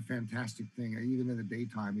think it's a fantastic thing. Even in the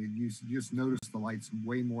daytime, you just notice the lights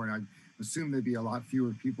way more. And I assume there'd be a lot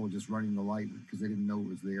fewer people just running the light because they didn't know it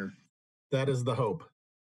was there. That is the hope.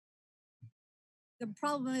 The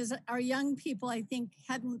problem is our young people, I think,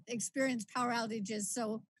 hadn't experienced power outages.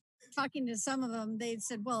 So talking to some of them, they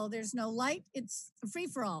said, well, there's no light. It's a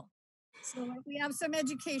free-for-all. So we have some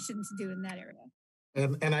education to do in that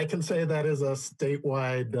area. And I can say that is a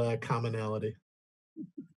statewide commonality.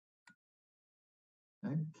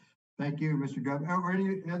 Okay. Thank you, Mr. Gov.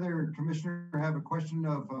 Any other commissioner have a question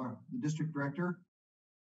of the district director?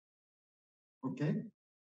 Okay.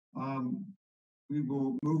 We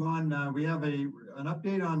will move on. We have an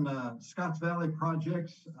update on Scotts Valley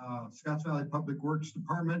projects, Scotts Valley Public Works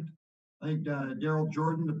Department. I think Daryl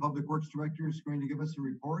Jordan, the Public Works Director, is going to give us a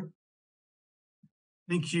report.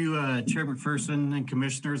 Thank you, Chair McPherson and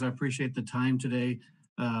commissioners. I appreciate the time today.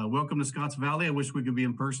 Welcome to Scotts Valley. I wish we could be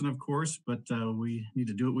in person, of course, but we need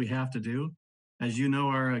to do what we have to do. As you know,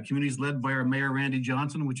 our community is led by our Mayor, Randy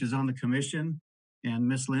Johnson, which is on the commission, and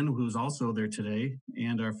Miss Lynn, who's also there today,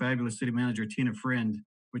 and our fabulous city manager, Tina Friend,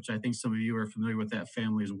 which I think some of you are familiar with that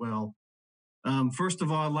family as well. First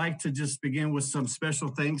of all, I'd like to just begin with some special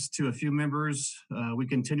thanks to a few members we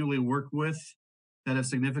continually work with that have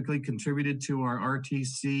significantly contributed to our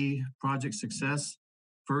RTC project success.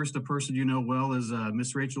 First, a person you know well is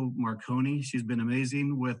Miss Rachel Marconi. She's been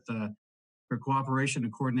amazing with her cooperation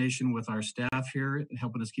and coordination with our staff here,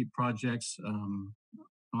 helping us keep projects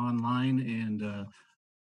online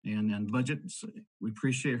and budgets. We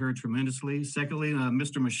appreciate her tremendously. Secondly,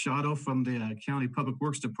 Mr. Machado from the County Public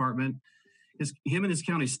Works Department. Him and his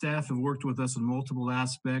county staff have worked with us on multiple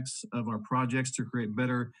aspects of our projects to create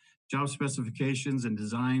better job specifications and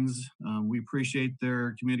designs. We appreciate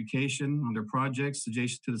their communication on their projects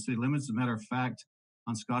adjacent to the city limits. As a matter of fact,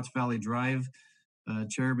 on Scotts Valley Drive,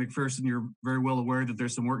 Chair McPherson, you're very well aware that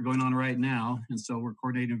there's some work going on right now. And so we're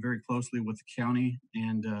coordinating very closely with the county,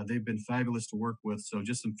 and they've been fabulous to work with. So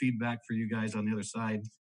just some feedback for you guys on the other side.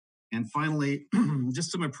 And finally,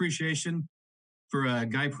 just some appreciation for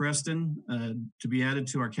Guy Preston to be added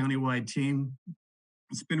to our countywide team.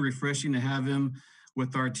 It's been refreshing to have him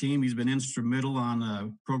with our team. He's been instrumental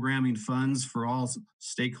on programming funds for all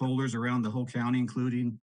stakeholders around the whole county,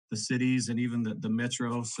 including the cities and even the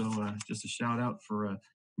metro. So just a shout out for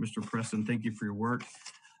Mr. Preston. Thank you for your work.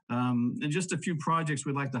 And just a few projects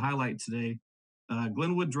we'd like to highlight today.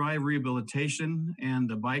 Glenwood Drive rehabilitation and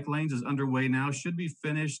the bike lanes is underway now, should be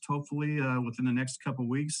finished hopefully within the next couple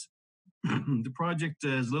weeks. The project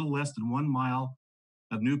is a little less than 1 mile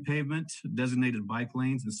of new pavement, designated bike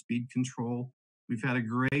lanes, and speed control. We've had a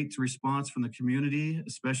great response from the community,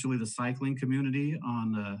 especially the cycling community,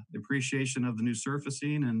 on the appreciation of the new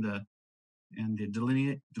surfacing and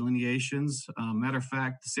the delineations. Matter of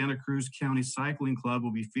fact, the Santa Cruz County Cycling Club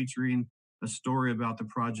will be featuring a story about the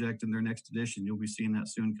project in their next edition. You'll be seeing that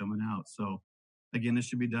soon coming out. So again, this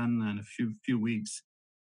should be done in a few weeks.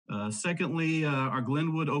 Secondly, our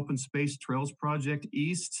Glenwood Open Space Trails Project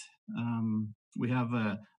East. We have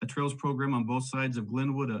a trails program on both sides of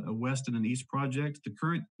Glenwood, a west and an east project. The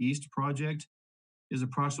current east project is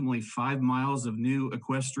approximately 5 miles of new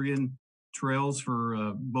equestrian trails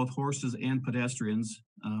for both horses and pedestrians,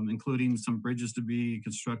 including some bridges to be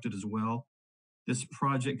constructed as well. This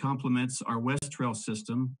project complements our west trail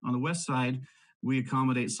system. On the west side, we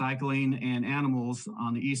accommodate cycling and animals.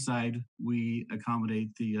 On the east side, we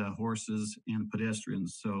accommodate the horses and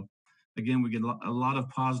pedestrians. So again, we get a lot of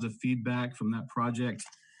positive feedback from that project,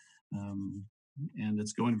 and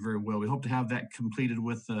it's going very well. We hope to have that completed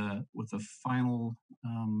with a final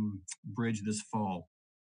bridge this fall.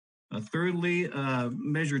 Thirdly,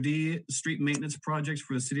 Measure D, street maintenance projects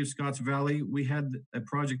for the city of Scotts Valley. We had a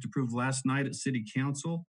project approved last night at City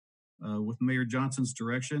Council with Mayor Johnson's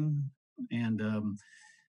direction. And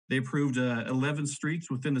they approved 11 streets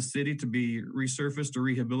within the city to be resurfaced or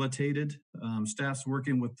rehabilitated. Staff's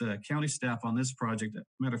working with the county staff on this project.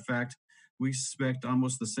 Matter of fact, we expect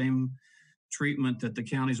almost the same treatment that the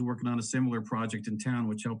county's working on a similar project in town,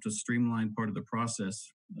 which helped us streamline part of the process.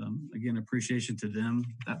 Again, appreciation to them.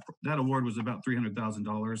 That award was about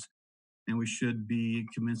 $300,000, and we should be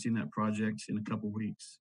commencing that project in a couple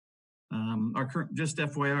weeks. Our current, just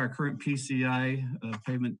FYI, our current PCI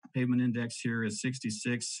pavement index here is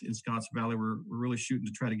 66 in Scotts Valley. We're really shooting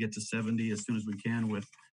to try to get to 70 as soon as we can with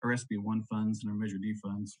our SB1 funds and our Measure D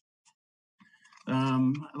funds.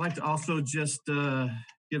 I'd like to also just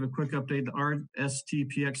give a quick update to our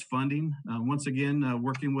STPX funding. Once again,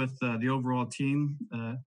 working with the overall team,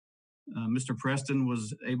 Mr. Preston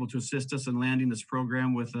was able to assist us in landing this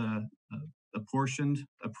program with a portioned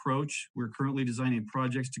approach. We're currently designing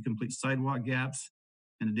projects to complete sidewalk gaps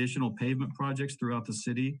and additional pavement projects throughout the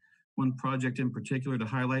city. One project in particular to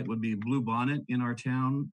highlight would be Blue Bonnet in our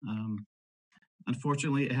town.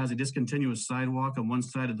 Unfortunately, it has a discontinuous sidewalk on one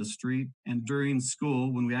side of the street. And during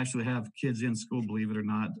school, when we actually have kids in school, believe it or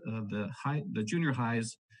not, the junior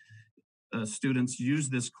highs students use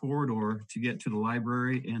this corridor to get to the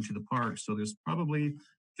library and to the park. So there's probably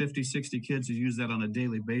 50, 60 kids who use that on a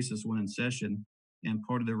daily basis when in session. And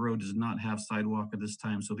part of the road does not have sidewalk at this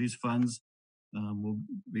time. So these funds will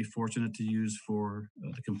be fortunate to use for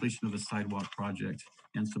the completion of the sidewalk project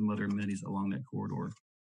and some other amenities along that corridor.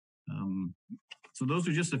 So those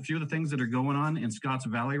are just a few of the things that are going on in Scotts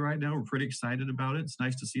Valley right now. We're pretty excited about it. It's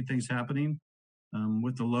nice to see things happening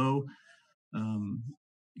with the low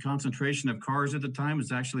concentration of cars at the time.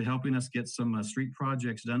 It's actually helping us get some street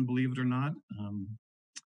projects done, believe it or not.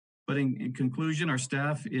 But in conclusion, our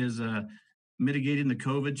staff is mitigating the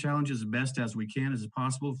COVID challenges as best as we can, as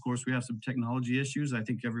possible. Of course, we have some technology issues I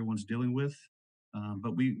think everyone's dealing with,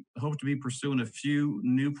 but we hope to be pursuing a few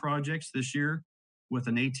new projects this year with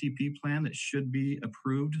an ATP plan that should be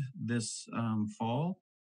approved this fall.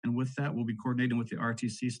 And with that, we'll be coordinating with the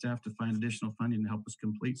RTC staff to find additional funding to help us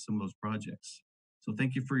complete some of those projects. So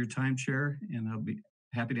thank you for your time, Chair, and I'll be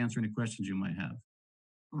happy to answer any questions you might have.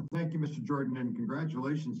 Well, thank you, Mr. Jordan, and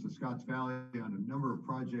congratulations to Scotts Valley on a number of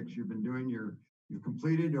projects you've been doing. You've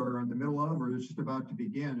completed or are in the middle of, or it's just about to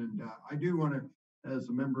begin. And I do want to, as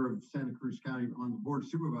a member of Santa Cruz County on the Board of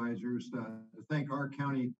Supervisors, to thank our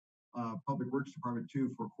county Public Works Department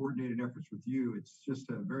too for coordinated efforts with you. It's just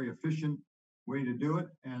a very efficient way to do it,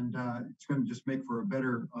 and it's going to just make for a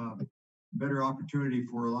better opportunity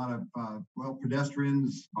for a lot of well,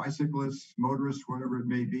 pedestrians, bicyclists, motorists, whatever it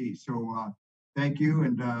may be. So thank you,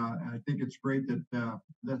 and I think it's great that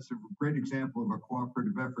that's a great example of a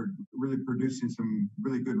cooperative effort, really producing some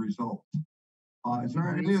really good results. Is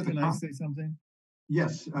there any other? Can I say something?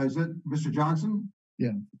 Yes. Is it Mr. Johnson?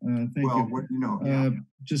 Yeah. Thank you. Well, what you know.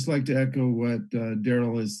 Just like to echo what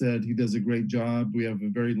Daryl has said. He does a great job. We have a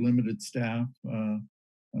very limited staff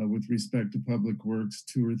with respect to public works,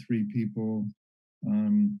 2 or 3 people,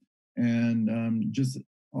 just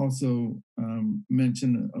also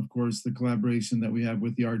mention, of course, the collaboration that we have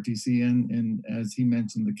with the RTC and as he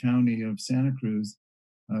mentioned, the County of Santa Cruz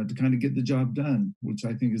to kind of get the job done, which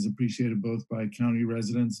I think is appreciated both by county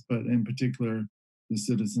residents, but in particular, the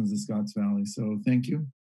citizens of Scotts Valley. So thank you.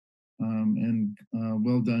 And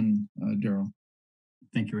well done, Daryl.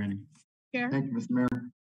 Thank you, Randy. Chair. Thank you, Mr. Mayor.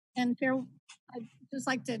 And Chair, I'd just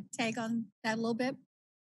like to tag on that a little bit.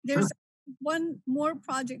 There's one more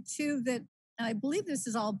project too that I believe this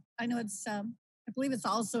is all, I know it's, I believe it's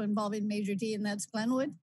also involving Major D, and that's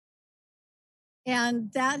Glenwood.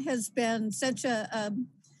 And that has been such a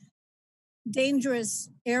dangerous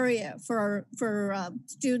area for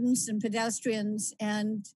students and pedestrians.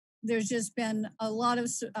 And there's just been a lot of,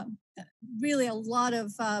 really a lot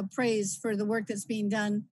of praise for the work that's being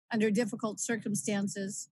done under difficult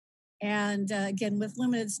circumstances. And again, with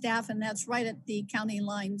limited staff, and that's right at the county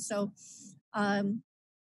line. So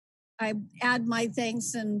I add my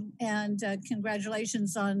thanks and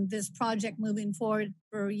congratulations on this project moving forward.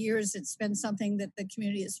 For years, it's been something that the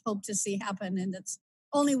community has hoped to see happen, and it's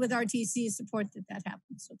only with RTC support that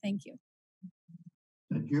happens. So thank you.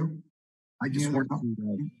 Thank you. I just want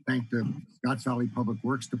to thank the Scotts Valley Public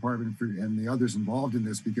Works Department and the others involved in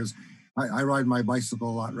this, because I ride my bicycle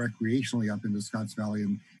a lot recreationally up into Scotts Valley,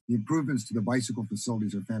 and the improvements to the bicycle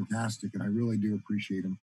facilities are fantastic, and I really do appreciate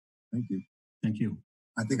them. Thank you. Thank you.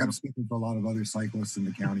 I think I'm speaking for a lot of other cyclists in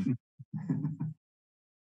the county.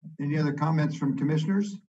 Any other comments from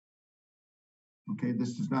commissioners? Okay,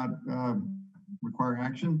 this does not require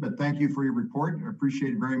action, but thank you for your report. I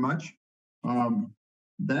appreciate it very much.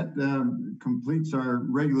 That completes our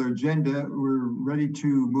regular agenda. We're ready to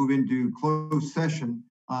move into closed session.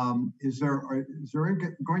 Is there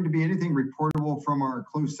going to be anything reportable from our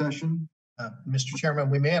closed session? Mr. Chairman,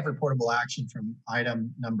 we may have reportable action from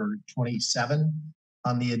item number 27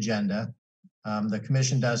 on the agenda. The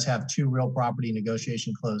commission does have two real property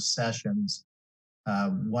negotiation closed sessions.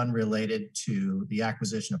 One related to the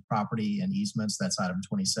acquisition of property and easements, that's item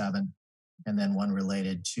 27. And then one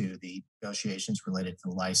related to the negotiations related to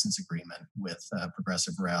the license agreement with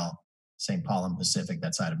Progressive Rail, St. Paul and Pacific,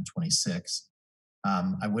 that's item 26.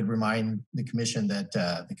 I would remind the commission that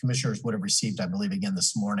the commissioners would have received, I believe again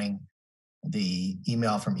this morning, the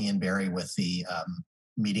email from Ian Barry with the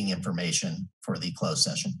meeting information for the closed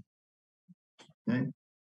session. Okay.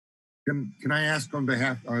 Can I ask on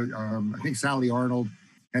behalf, I think Sally Arnold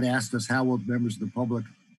had asked us how will members of the public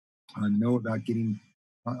know about getting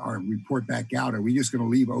our report back out? Are we just going to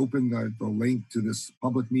leave open the link to this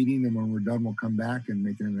public meeting, and when we're done, we'll come back and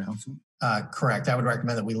make an announcement? Correct. I would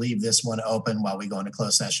recommend that we leave this one open while we go into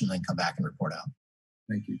closed session and then come back and report out.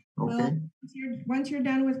 Thank you. Okay. Well, once you're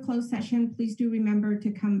done with closed session, please do remember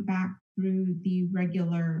to come back through the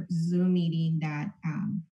regular Zoom meeting that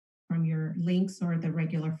from your links or the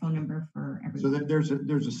regular phone number for everyone. So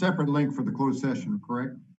there's a separate link for the closed session,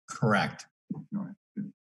 correct? Correct. All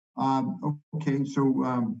right. Okay,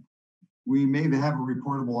 so we may have a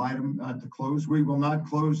reportable item to close. We will not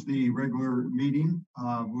close the regular meeting.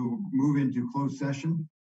 We will move into closed session.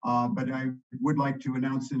 But I would like to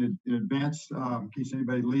announce in advance, in case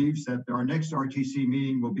anybody leaves, that our next RTC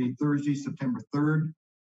meeting will be Thursday, September 3rd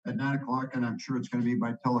at 9 o'clock, and I'm sure it's going to be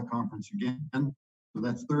by teleconference again. So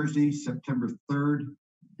that's Thursday, September 3rd.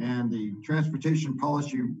 And the Transportation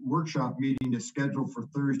Policy Workshop meeting is scheduled for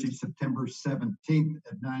Thursday, September 17th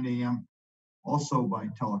at 9 a.m., also by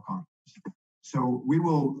teleconference. So we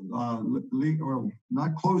will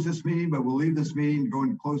not close this meeting, but we'll leave this meeting, go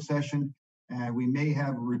into closed session, and we may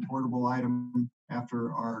have a reportable item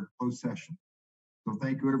after our closed session. So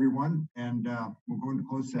thank you, everyone, and we'll go into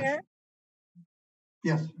closed session.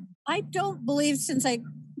 Yes. I don't believe, since I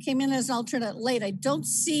came in as an alternate late, I don't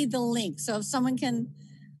see the link. So if someone can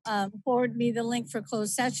forward me the link for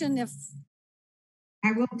closed session, if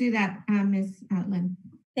I will do that, Ms. Lynn.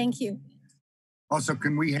 Thank you. Also,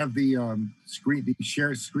 can we have the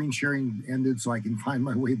screen sharing ended so I can find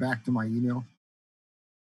my way back to my email?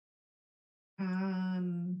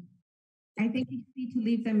 I think you need to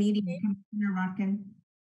leave the meeting, Commissioner Rotkin.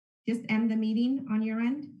 Just end the meeting on your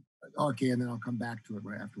end. Okay, and then I'll come back to it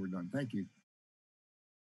right after we're done. Thank you.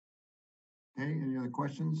 Okay, any other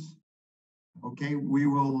questions? Okay, we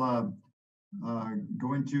will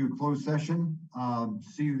go into closed session.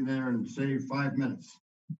 See you there in, say, 5 minutes.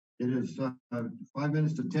 It is 5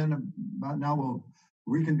 minutes to 10. About now we'll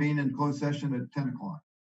reconvene in closed session at 10 o'clock.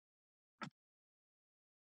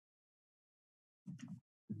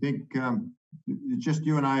 I think it's just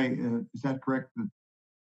you and I. Is that correct?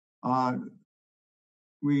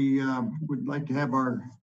 We would like to have our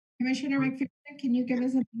Commissioner McPherson, can you give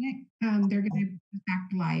us a minute? They're going to be back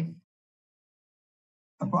live.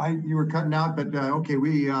 You were cutting out, but okay.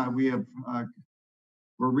 We're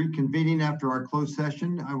reconvening after our closed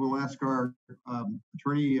session. I will ask our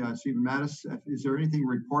attorney, Stephen Mattis, is there anything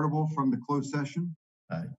reportable from the closed session?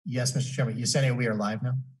 Yes, Mr. Chairman. You said we are live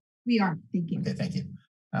now? We are. Thank you. Okay, thank you.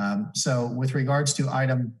 So with regards to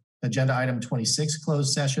agenda item 26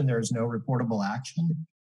 closed session, there is no reportable action.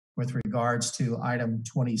 With regards to item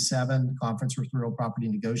 27, conference with real property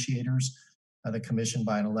negotiators, the commission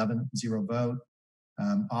by an 11-0 vote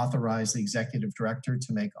authorized the executive director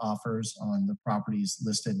to make offers on the properties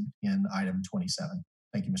listed in item 27.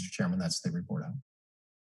 Thank you, Mr. Chairman. That's the report out.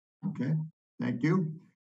 Okay, thank you.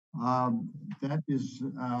 That is,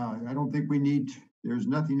 I don't think we need, there's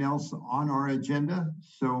nothing else on our agenda.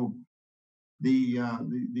 So the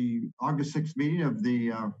August 6th meeting of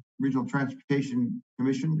the Regional Transportation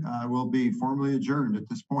Commission will be formally adjourned at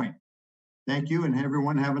this point. Thank you, and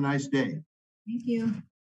everyone have a nice day. Thank you.